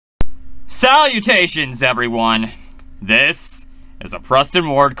Salutations, everyone! This is a Preston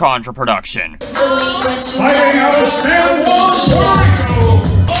Ward Condra production. Fighting out of stand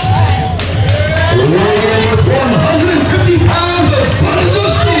 150 pounds of buttons of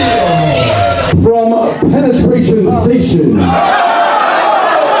steel! From Penetration Station.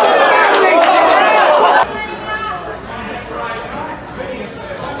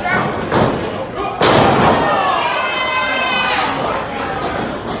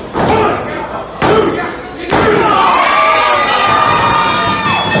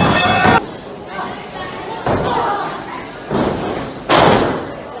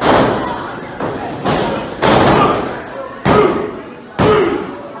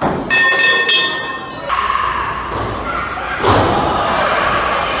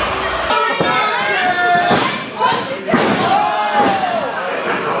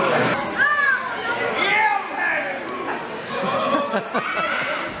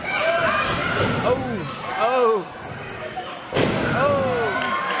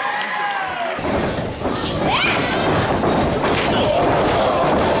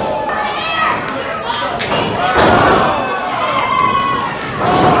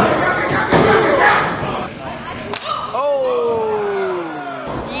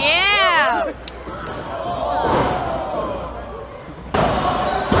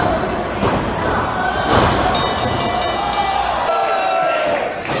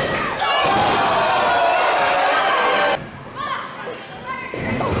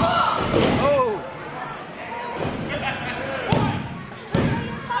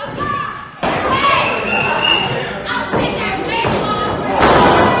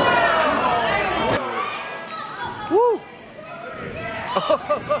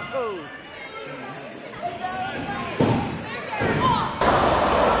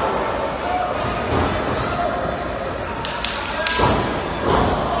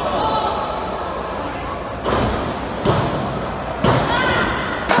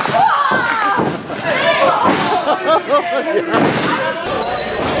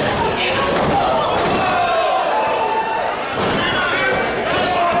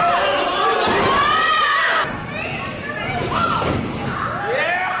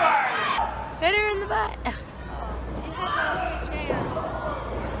 Hit her in the butt. You have no chance.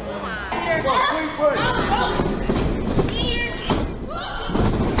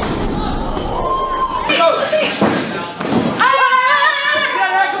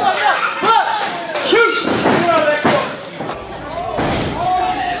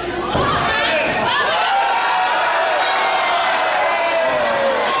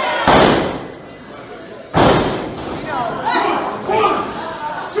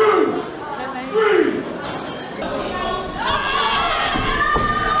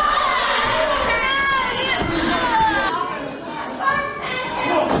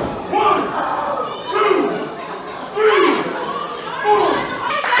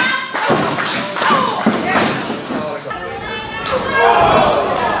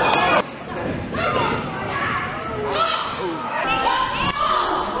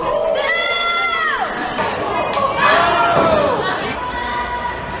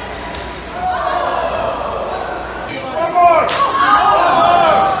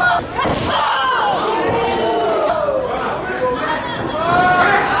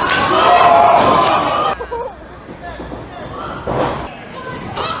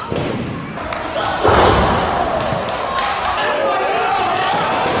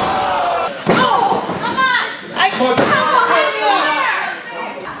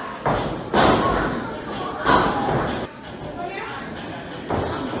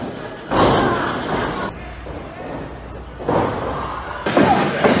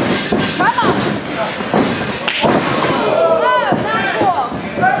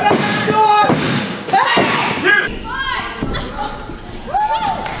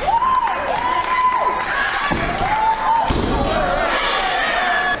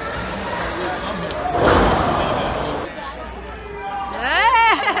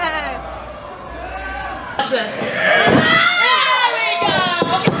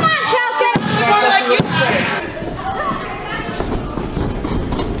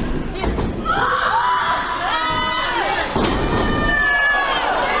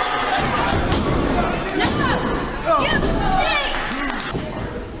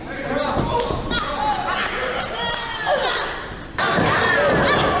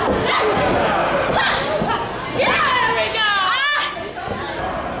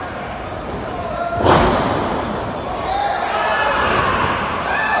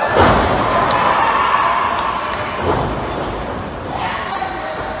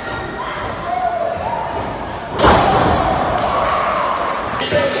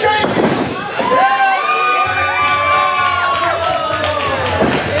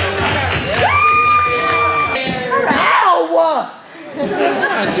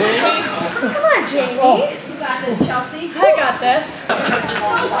 Jamie. Come on, Jamie. You got this, Chelsea. I got this.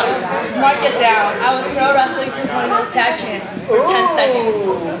 Mark it down. I was Pro Wrestling 2.0's tag champ for 10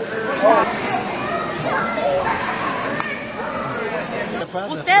 seconds.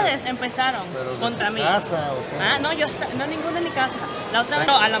 Ustedes empezaron contra mí. Ah, no, no ninguno en mi casa. La otra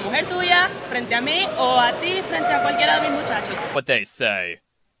a la mujer tuya frente a mí o a ti frente a cualquiera de mis muchachos. What they say.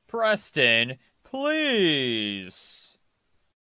 Preston, please.